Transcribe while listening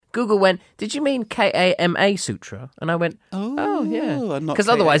Google went, did you mean Kama Sutra? And I went, oh yeah. Because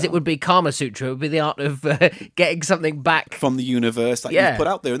otherwise it would be Kama Sutra. It would be the art of getting something back from the universe that you put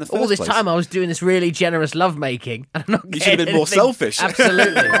out there in the first place. All this time I was doing this really generous lovemaking. And I'm not you should have been more selfish.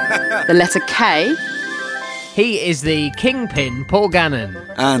 Absolutely. The letter K. He is the kingpin, Paul Gannon.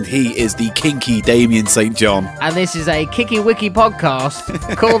 And he is the kinky Damien St. John. And this is a Kickie-Wickie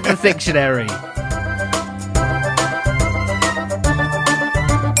podcast called The Dictionary.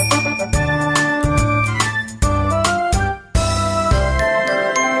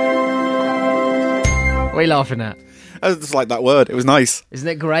 What are you laughing at? I just like that word. It was nice. Isn't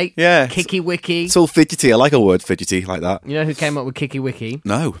it great? Yeah. Kickie-Wickie. It's all fidgety. I like a word fidgety like that. You know who came up with Kickie-Wickie?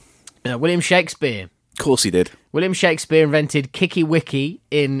 No. William Shakespeare. Of course he did. William Shakespeare invented Kickie-Wickie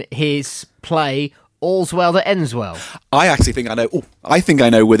in his play All's Well That Ends Well. I actually think I know. Ooh, I think I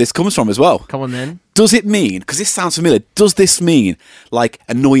know where this comes from as well. Come on then. Does it mean, because this sounds familiar, does this mean like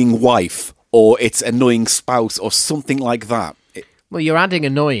annoying wife or it's annoying spouse or something like that? Well, you're adding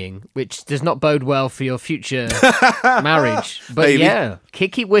annoying, which does not bode well for your future marriage. But maybe. Yeah,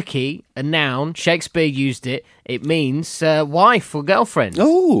 Kickie-Wickie, a noun, Shakespeare used it. It means wife or girlfriend.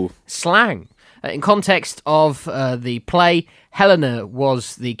 Oh. Slang. In context of the play, Helena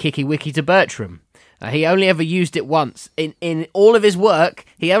was the Kickie-Wickie to Bertram. He only ever used it once. In all of his work,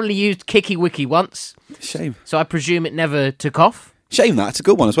 he only used Kickie-Wickie once. Shame. So I presume it never took off. Shame that. It's a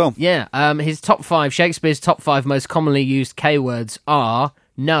good one as well. Yeah. Shakespeare's top 5 most commonly used K-words are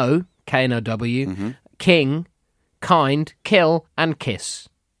no, K-N-O-W, king, kind, kill, and kiss.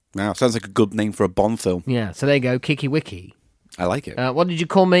 Wow, sounds like a good name for a Bond film. Yeah, so there you go, Kickie-Wickie. I like it. What did you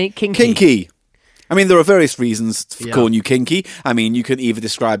call me? Kinky? Kinky. I mean, there are various reasons for calling you kinky. I mean, you can either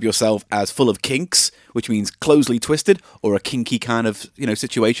describe yourself as full of kinks, which means closely twisted, or a kinky kind of,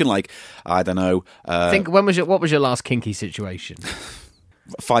 situation. Like, I don't know. What was your last kinky situation?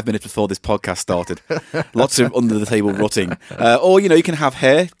 5 minutes before this podcast started. Lots of under the table rutting. Or, you can have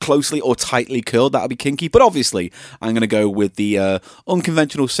hair closely or tightly curled. That'll be kinky. But obviously, I'm going to go with the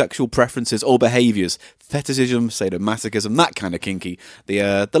unconventional sexual preferences or behaviours. Fetishism, sadomasochism, that kind of kinky.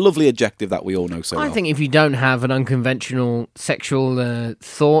 The lovely adjective that we all know so well. I think if you don't have an unconventional sexual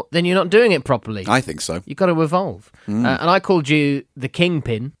thought, then you're not doing it properly. I think so. You've got to evolve. And I called you the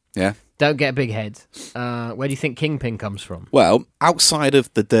kingpin. Yeah. Don't get a big head. Where do you think kingpin comes from? Well, outside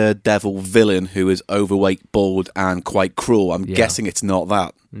of the daredevil villain who is overweight, bald, and quite cruel, I'm guessing it's not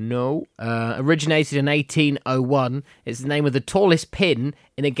that. No. Originated in 1801. It's the name of the tallest pin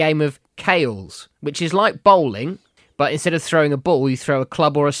in a game of Kales, which is like bowling, but instead of throwing a ball, you throw a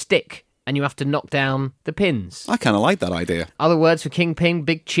club or a stick, and you have to knock down the pins. I kind of like that idea. Other words for kingpin: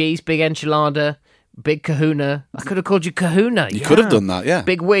 big cheese, big enchilada, big kahuna. I could have called you kahuna. You could have done that, yeah.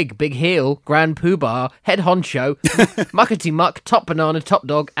 Big wig, big heel, grand poobah, head honcho, muckety muck, top banana, top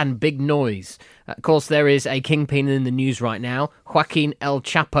dog, and big noise. Of course, there is a kingpin in the news right now, Joaquin El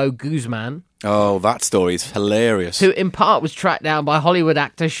Chapo Guzman. Oh, that story is hilarious. Who in part was tracked down by Hollywood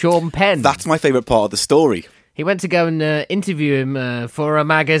actor Sean Penn. That's my favourite part of the story. He went to go and interview him for a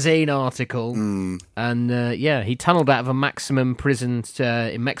magazine article. And he tunnelled out of a maximum prison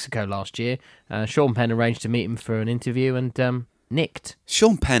in Mexico last year. Sean Penn arranged to meet him for an interview and nicked.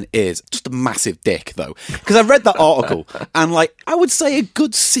 Sean Penn is just a massive dick, though. Because I read that article, and I would say a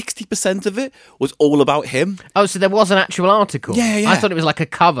good 60% of it was all about him. Oh, so there was an actual article? Yeah. I thought it was like a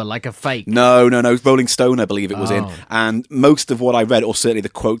cover, like a fake. No. Rolling Stone, I believe it was in. And most of what I read, or certainly the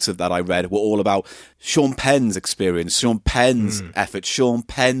quotes of that I read, were all about Sean Penn's experience, Sean Penn's effort, Sean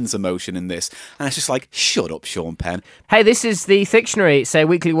Penn's emotion in this. And it's just like, shut up, Sean Penn. Hey, this is the Dictionary. It's a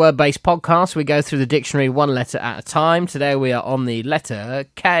weekly word-based podcast. We go through the dictionary one letter at a time. Today we are on the letter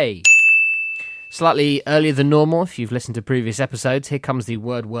K. Slightly earlier than normal, if you've listened to previous episodes, here comes the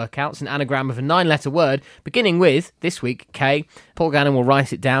word workout. It's an anagram of a 9-letter word, beginning with, this week, K. Paul Gannon will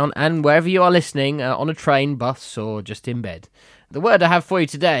write it down, and wherever you are listening, on a train, bus, or just in bed. The word I have for you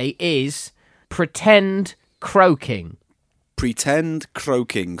today is pretend croaking. Pretend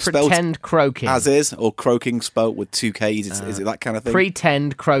croaking. Pretend croaking. As is, or croaking spelt with 2 Ks. Is it that kind of thing?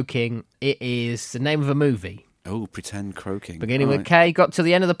 Pretend croaking. It is the name of a movie. Oh, pretend croaking. Beginning with K. Got to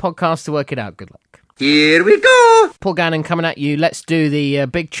the end of the podcast to work it out. Good luck. Here we go. Paul Gannon coming at you. Let's do the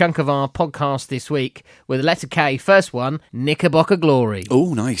big chunk of our podcast this week with the letter K. First one, Knickerbocker Glory.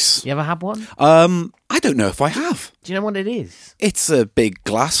 Oh, nice. You ever had one? I don't know if I have. Do you know what it is? It's a big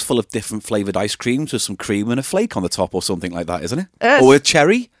glass full of different flavoured ice creams with some cream and a flake on the top or something like that, isn't it? Or with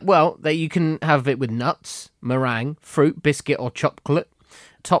cherry? Well, you can have it with nuts, meringue, fruit, biscuit or chocolate,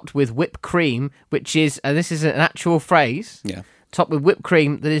 topped with whipped cream, which is, this is an actual phrase, topped with whipped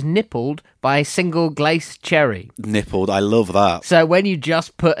cream that is nippled by a single glazed cherry. Nippled, I love that. So when you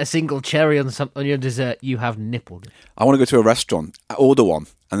just put a single cherry on your dessert, you have nippled it. I want to go to a restaurant, order one,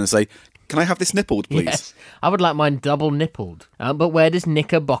 and then say, can I have this nippled, please? Yes, I would like mine double nippled. But where does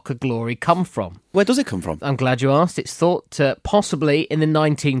Knickerbocker Glory come from? Where does it come from? I'm glad you asked. It's thought to possibly in the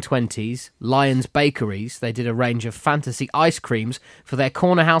 1920s, Lyons Bakeries, they did a range of fantasy ice creams for their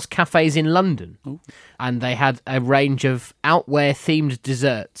corner house cafes in London. Ooh. And they had a range of outwear-themed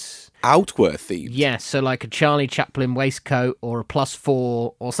desserts. Outwear themed? Yes, so like a Charlie Chaplin waistcoat or a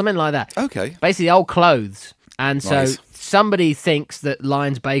 +4 or something like that. Okay. Basically old clothes. And so Right. somebody thinks that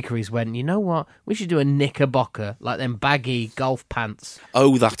Lyons Bakeries went, you know what, we should do a Knickerbocker, like them baggy golf pants.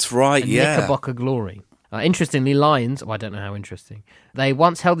 Oh, that's right, yeah. Knickerbocker Glory. Interestingly, Lyons, I don't know how interesting, they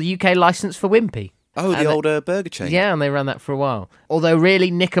once held the UK licence for Wimpy. Oh, the old burger chain. Yeah, and they ran that for a while. Although really,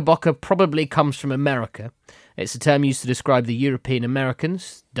 Knickerbocker probably comes from America. It's a term used to describe the European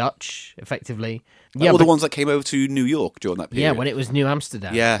Americans, Dutch, effectively. Yeah, all the ones that came over to New York during that period. Yeah, when it was New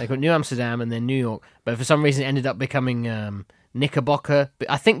Amsterdam. Yeah. They got New Amsterdam and then New York. But for some reason it ended up becoming Knickerbocker.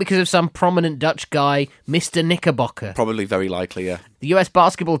 I think because of some prominent Dutch guy, Mr. Knickerbocker. Probably very likely, yeah. The US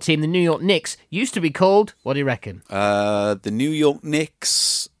basketball team, the New York Knicks, used to be called, what do you reckon? The New York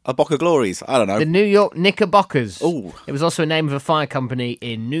Knicks... Bocker Glories. I don't know. The New York Knickerbockers. Oh. It was also a name of a fire company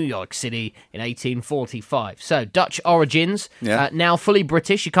in New York City in 1845. So, Dutch origins, Yeah. Now fully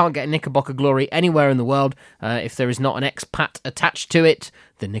British. You can't get a Knickerbocker Glory anywhere in the world if there is not an expat attached to it.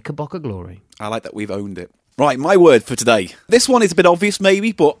 The Knickerbocker Glory. I like that we've owned it. Right, my word for today. This one is a bit obvious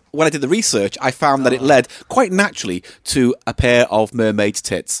maybe, but when I did the research, I found that it led quite naturally to a pair of mermaid's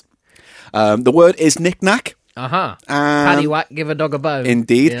tits. The word is Knick Knack. Uh-huh. Paddywhack, give a dog a bone.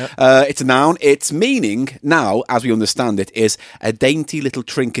 Indeed. Yeah. It's a noun. Its meaning, now, as we understand it, is a dainty little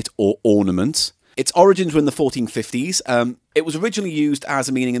trinket or ornament. Its origins were in the 1450s. It was originally used as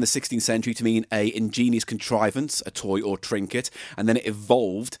a meaning in the 16th century to mean a ingenious contrivance, a toy or trinket, and then it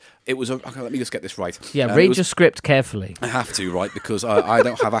evolved. It was okay, let me just get this right. Yeah, read your script carefully. I have to, right, because I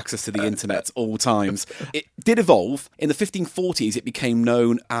don't have access to the internet at all times. It did evolve. In the 1540s, it became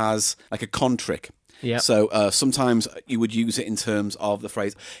known as like a con trick. Yeah. So sometimes you would use it in terms of the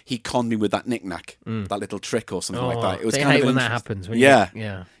phrase, he conned me with that knick-knack, that little trick or something like that. It was they kind hate of when that happens. When yeah.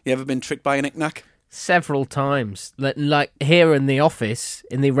 Yeah. You ever been tricked by a knick-knack? Several times. Like here in the office,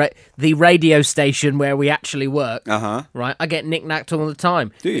 in the radio station where we actually work, right, I get knick-knacked all the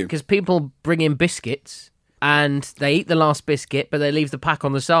time. Do you? Because people bring in biscuits and they eat the last biscuit, but they leave the pack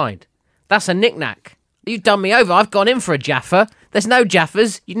on the side. That's a knick-knack. You've done me over. I've gone in for a Jaffa. There's no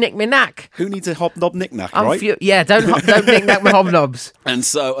Jaffas. You nick me knack. Who needs a hobnob knick-knack, right? Don't knick-knack with hobnobs. And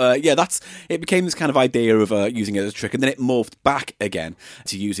so, it became this kind of idea of using it as a trick, and then it morphed back again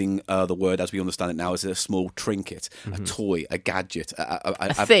to using the word as we understand it now as a small trinket, a toy, a gadget,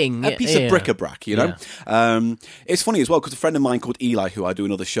 a thing, a piece of bric-a-brac, you know? Yeah. It's funny as well, because a friend of mine called Eli, who I do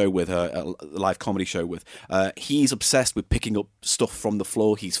another show with, a live comedy show with, he's obsessed with picking up stuff from the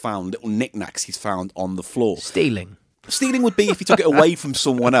floor he's found, little knick-knacks he's found on the floor. Stealing would be if he took it away from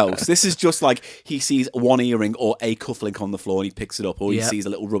someone else. This is just like he sees one earring or a cufflink on the floor and he picks it up, or he sees a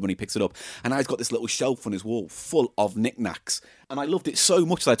little rubber and he picks it up. And now he's got this little shelf on his wall full of knickknacks. And I loved it so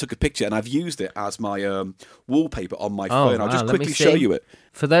much that I took a picture and I've used it as my wallpaper on my phone. I'll just quickly show you it.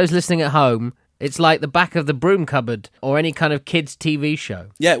 For those listening at home, it's like the back of the broom cupboard or any kind of kids' TV show.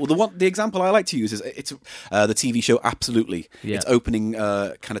 Yeah, well, the example I like to use is it's the TV show Absolutely. Yeah. Its opening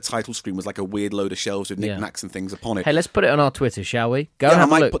kind of title screen was like a weird load of shelves with knickknacks and things upon it. Hey, let's put it on our Twitter, shall we? Go and have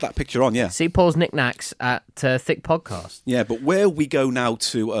I might a look. put that picture on, yeah. See Paul's knickknacks at Thick Podcast. Yeah, but where we go now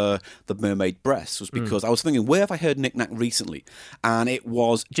to the mermaid breasts was because I was thinking, where have I heard knick-knack recently? And it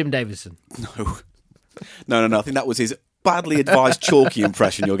was... Jim Davison. No. I think that was his badly advised chalky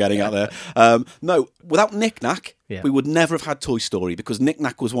impression you're getting out there. No, without Knick Knack, we would never have had Toy Story, because Knick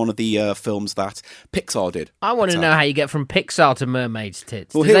Knack was one of the films that Pixar did. I want to know how you get from Pixar to Mermaid's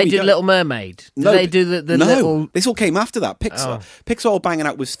Tits. Well, Did they do Little Mermaid? Did they do the little... This all came after that. Pixar were banging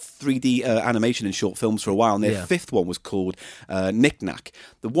out with 3D animation in short films for a while, and their fifth one was called Knick Knack.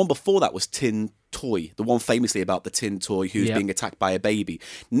 The one before that was Tin Toy, the one famously about the tin toy who's being attacked by a baby.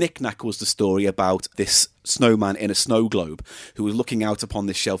 Knick Knack was the story about this snowman in a snow globe who was looking out upon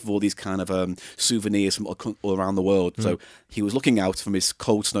this shelf of all these kind of souvenirs from all around the world. So he was looking out from his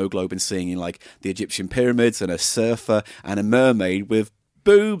cold snow globe and seeing like the Egyptian pyramids and a surfer and a mermaid with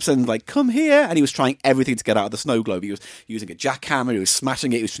boobs and like, come here. And he was trying everything to get out of the snow globe. He was using a jackhammer, he was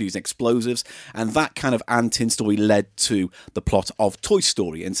smashing it, he was using explosives. And that kind of Ant-in story led to the plot of Toy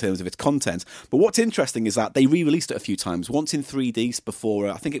Story in terms of its content. But what's interesting is that they re-released it a few times, once in 3D before,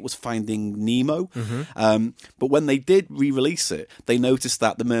 I think it was Finding Nemo. But when they did re-release it, they noticed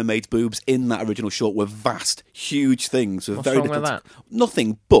that the mermaid's boobs in that original short were vast, huge things. With What's very wrong with different, that?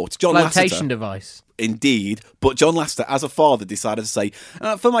 Nothing but John Flotation Lasseter. device. Indeed, but John Lasseter, as a father, decided to say,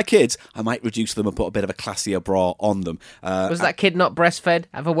 for my kids, I might reduce them and put a bit of a classier bra on them. Was that kid not breastfed?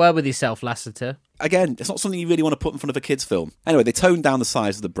 Have a word with yourself, Lasseter. Again, it's not something you really want to put in front of a kid's film. Anyway, they toned down the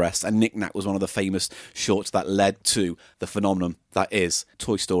size of the breast, and Knick Knack was one of the famous shorts that led to the phenomenon that is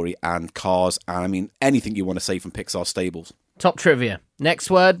Toy Story and Cars, and I mean, anything you want to say from Pixar stables. Top trivia.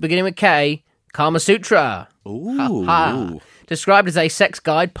 Next word, beginning with K, Kama Sutra. Ooh. Ha-ha. Described as a sex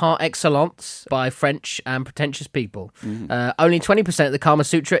guide par excellence by French and pretentious people. Only 20% of the Kama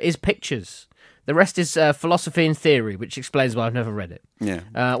Sutra is pictures. The rest is philosophy and theory, which explains why I've never read it.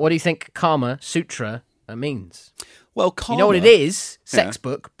 Yeah. What do you think Kama Sutra means? Well, karma, You know what it is? Sex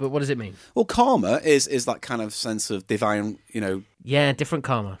book, but what does it mean? Well, karma is that kind of sense of divine, Yeah, different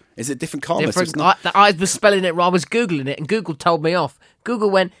karma. Is it different karma? So Different. it's not- I was spelling it wrong. I was Googling it, and Google told me off. Google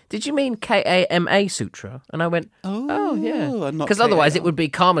went, did you mean Kama Sutra? And I went, oh yeah. and not Because otherwise KAL. it would be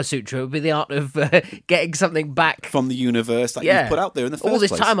Kama Sutra. It would be the art of getting something back. From the universe that you put out there in the first All this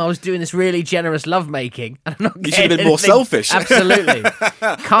place. time I was doing this really generous lovemaking, and I'm not You should have getting been more anything. selfish. Absolutely.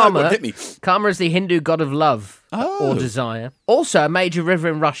 Kama, hit me. Kama is the Hindu god of love or desire. Also a major river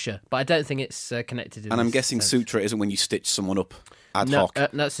in Russia, but I don't think it's connected. And I'm guessing sutra isn't when you stitch someone up ad hoc.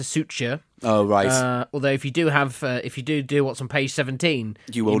 No, it's a suture. Oh, right. Although if you do what's on page 17,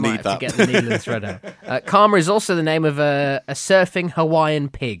 You will might need have that. to get the needle and thread out. Kama is also the name of a surfing Hawaiian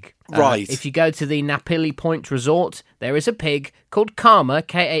pig. Right. If you go to the Napili Point Resort, there is a pig called Kama,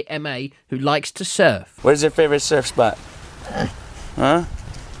 Kama, who likes to surf. Where's your favorite surf spot? Huh?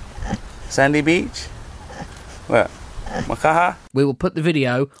 Sandy Beach? What? Makaha? We will put the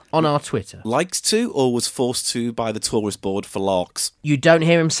video on our Twitter. Likes to or was forced to by the tourist board for larks? You don't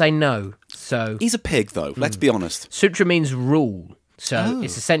hear him say no, so... He's a pig, though. Let's be honest. Sutra means rule, so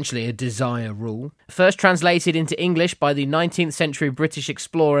it's essentially a desire rule. First translated into English by the 19th century British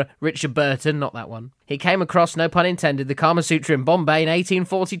explorer Richard Burton, not that one. He came across, no pun intended, the Kama Sutra in Bombay in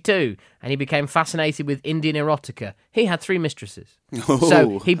 1842, and he became fascinated with Indian erotica. He had 3 mistresses.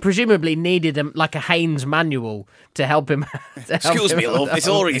 So he presumably needed like a Haynes manual to help him. Excuse me, love. It's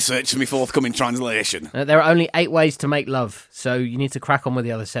all research for my forthcoming translation. There are only 8 ways to make love, so you need to crack on with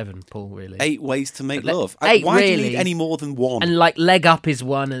the other 7, Paul, really. 8 ways to make love. 8 Why do you really. need any more than 1? And like leg up is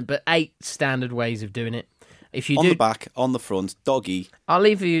one, but 8 standard ways of doing it. If you On do, the back, on the front, doggy. I'll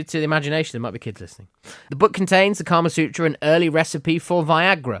leave you to the imagination. There might be kids listening. The book contains the Kama Sutra, an early recipe for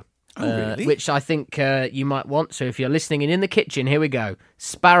Viagra. Really? Which I think you might want. So if you're listening and in the kitchen, here we go.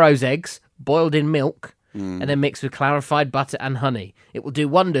 Sparrow's eggs, boiled in milk, and then mixed with clarified butter and honey. It will do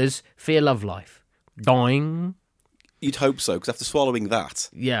wonders for your love life. Doing. You'd hope so, because after swallowing that,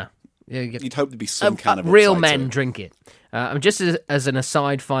 Yeah. you'd hope there'd be some kind of real upside to men it. drink it. And just as an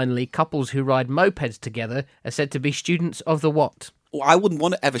aside, finally, couples who ride mopeds together are said to be students of the what? Well, I wouldn't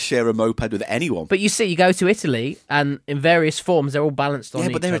want to ever share a moped with anyone. But you see, you go to Italy, and in various forms, they're all balanced on Yeah,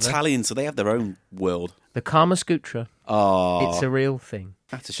 each but they're other. Italian, so they have their own world. The Kama Sutra. Oh, It's a real thing.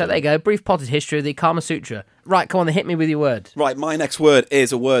 that's a So shame. there you go, brief potted history of the Kama Sutra. Right, come on, hit me with your word. Right, my next word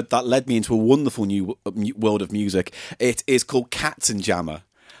is a word that led me into a wonderful new world of music. It is called Katzenjammer.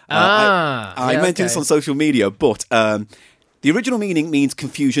 I mentioned this on social media, but the original meaning means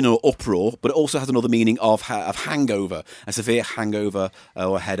confusion or uproar, but it also has another meaning of hangover, a severe hangover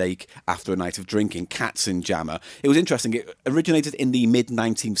or headache after a night of drinking. Katzenjammer. It was interesting. It originated in the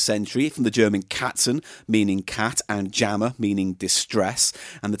mid-19th century from the German Katzen, meaning cat, and Jammer, meaning distress.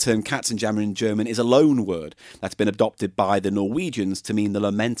 And the term Katzenjammer in German is a loan word that's been adopted by the Norwegians to mean the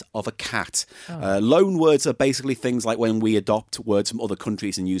lament of a cat. Loan words are basically things like when we adopt words from other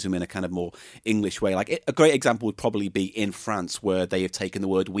countries and use them in a kind of more English way. Like a great example would probably be in France, where they have taken the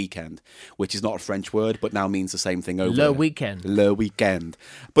word weekend, which is not a French word, but now means the same thing over Le there. weekend. Le weekend.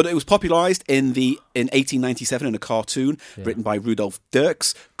 But it was popularised in 1897 in a cartoon written by Rudolf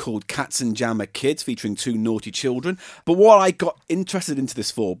Dirks called Katzenjammer Kids, featuring 2 naughty children. But what I got interested into this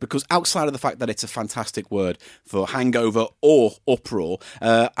for, because outside of the fact that it's a fantastic word for hangover or uproar,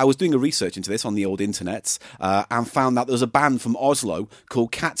 I was doing a research into this on the old internets and found that there was a band from Oslo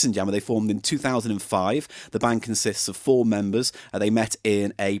called Katzenjammer. They formed in 2005. The band consists of 4 members. They met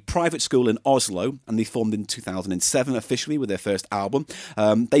in a private school in Oslo, and they formed in 2007 officially with their first album.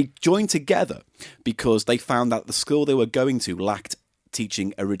 They joined together because they found that the school they were going to lacked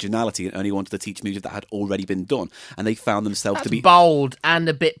teaching originality and only wanted to teach music that had already been done. And they found themselves That's to be bold and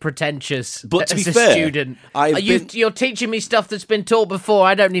a bit pretentious. But to as be a fair, student, you're teaching me stuff that's been taught before.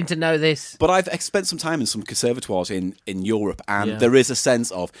 I don't need to know this. But I've spent some time in some conservatoires in Europe, and Yeah. there is a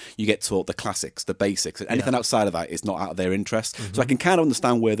sense of you get taught the classics, the basics, and anything outside of that is not out of their interest. So I can kind of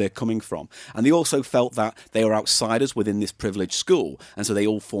understand where they're coming from. And they also felt that they were outsiders within this privileged school, and so they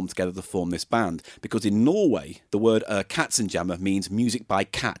all formed together to form this band. Because in Norway, the word Katzenjammer means music by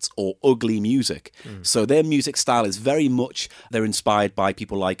cats or ugly music. So their music style is very much, they're inspired by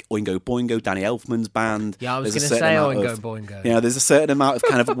people like Oingo Boingo, Danny Elfman's band. Yeah, I was There's going a to say certain amount Oingo of- Boingo. You know, there's a certain amount of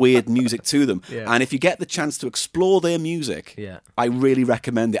kind of weird music to them. Yeah. And if you get the chance to explore their music, Yeah. I really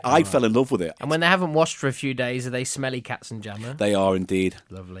recommend it. I fell in love with it. And when they haven't washed for a few days, are they smelly Katzenjammer? They are indeed.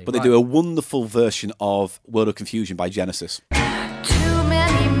 Lovely. But they Right. do a wonderful version of World of Confusion by Genesis. Too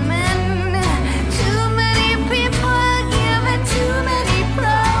many men, too many people giving too many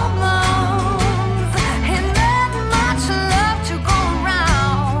promos, and not much love to go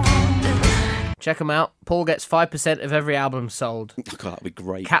around. Check them out. Paul gets 5% of every album sold. Oh, God, that'd be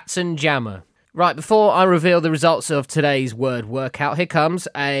great. Katzenjammer. Right, before I reveal the results of today's word workout, here comes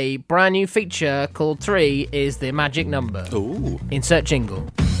a brand new feature called 3 is the magic number. Ooh. Insert jingle.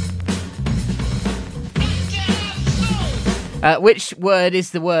 Which word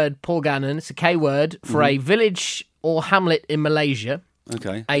is the word, Paul Gannon? It's a K word for a village or hamlet in Malaysia,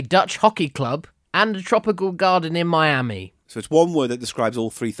 Okay. a Dutch hockey club, and a tropical garden in Miami. So it's one word that describes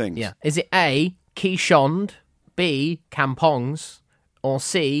all three things. Yeah. Is it A, Kishond, B, Kampongs, or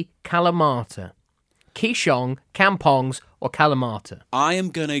C, Kalamata? Kishong, Kampongs, or Kalamata? I am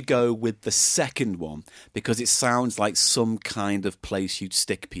going to go with the second one because it sounds like some kind of place you'd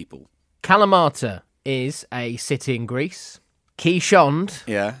stick people. Kalamata is a city in Greece. Kishond,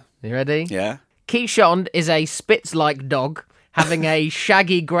 Yeah. you ready? Yeah. Kishond is a Spitz-like dog having a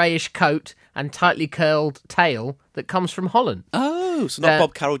shaggy greyish coat and tightly curled tail that comes from Holland. Oh, so not Uh,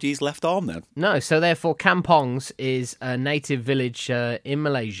 Bob Carol G's left arm then. No, so therefore Kampongs is a native village in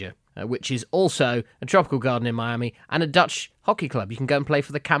Malaysia, which is also a tropical garden in Miami and a Dutch hockey club. You can go and play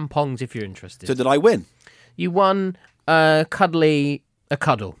for the Kampongs if you're interested. So did I win? You won a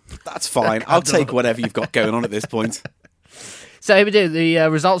cuddle. That's fine. I'll take whatever you've got going on at this point. So here we do the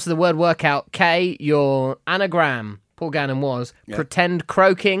results of the word workout. K, your anagram, Paul Gannon was pretend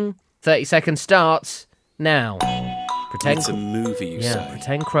croaking. 30 seconds starts now. Pretend. It's a movie, you say?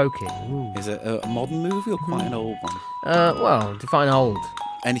 pretend croaking. Ooh. Is it a modern movie or quite an old one? Well, define old.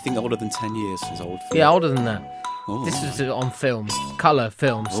 Anything older than 10 years is old for Yeah, you. older than that. Oh, This is on film, colour,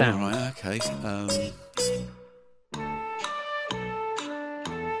 film, all sound. right, okay.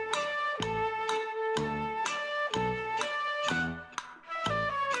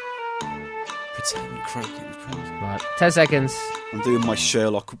 Pretend croaking. Right, 10 seconds. I'm doing my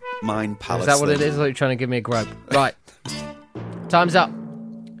Sherlock mind palace. Is that what it thing. is? Or are you trying to give me a grope? Right. Time's up.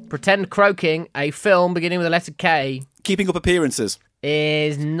 Pretend croaking, a film beginning with the letter K, Keeping Up Appearances.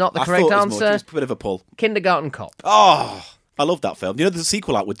 is not the I correct thought it was more, answer. just a bit of a pull. Kindergarten Cop. Oh, I love that film. You know, there's a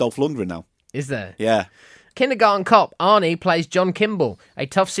sequel out with Dolph Lundgren now. Is there? Yeah. Kindergarten Cop, Arnie plays John Kimball, a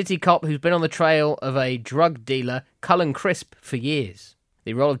tough city cop who's been on the trail of a drug dealer, Cullen Crisp, for years.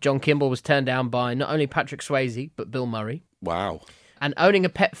 The role of John Kimball was turned down by not only Patrick Swayze, but Bill Murray. Wow. And owning a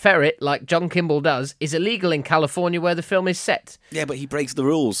pet ferret, like John Kimball does, is illegal in California where the film is set. Yeah, but he breaks the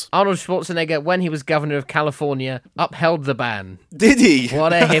rules. Arnold Schwarzenegger, when he was governor of California, upheld the ban. Did he?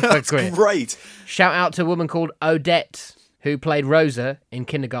 What a hypocrite. That's great. Shout out to a woman called Odette, who played Rosa in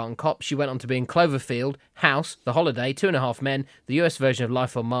Kindergarten Cop. She went on to be in Cloverfield, House, The Holiday, 2.5 Men, the US version of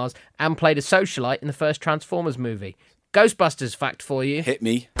Life on Mars, and played a socialite in the first Transformers movie. Ghostbusters fact for you. Hit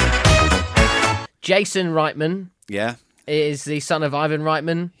me. Jason Reitman Yeah. is the son of Ivan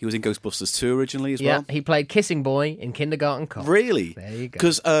Reitman. He was in Ghostbusters 2 originally as Yeah, well. he played Kissing Boy in Kindergarten Cop. Really? There you go.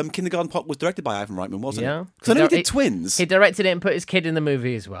 Because Kindergarten Pop was directed by Ivan Reitman, wasn't Yeah. it? Because I know he did Twins. He directed it and put his kid in the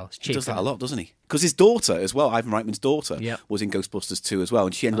movie as well. It's cheap. He does that a lot, doesn't he? Because his daughter as well, Ivan Reitman's daughter, Yeah. was in Ghostbusters 2 as well,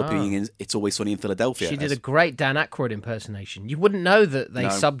 and she ended up being in It's Always Sunny in Philadelphia. She did a great Dan Aykroyd impersonation. You wouldn't know that they No.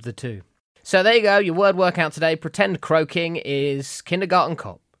 subbed the two. So there you go, your word workout today. Pretend croaking is Kindergarten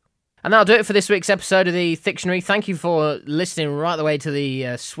Cop. And that'll do it for this week's episode of the Dictionary. Thank you for listening right the way to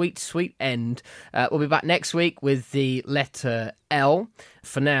the sweet, sweet end. We'll be back next week with the letter L.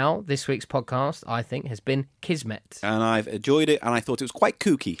 For now, this week's podcast, I think, has been Kismet. And I've enjoyed it, and I thought it was quite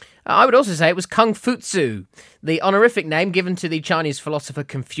kooky. I would also say it was Kung Futsu, the honorific name given to the Chinese philosopher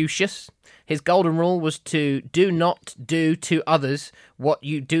Confucius. His golden rule was to do not do to others what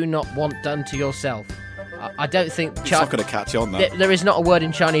you do not want done to yourself. I don't think... It's not going to catch on, that. There is not a word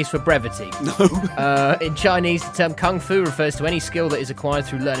in Chinese for brevity. No. In Chinese, the term kung fu refers to any skill that is acquired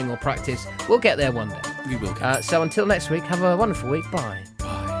through learning or practice. We'll get there one day. We will get So until next week, have a wonderful week. Bye.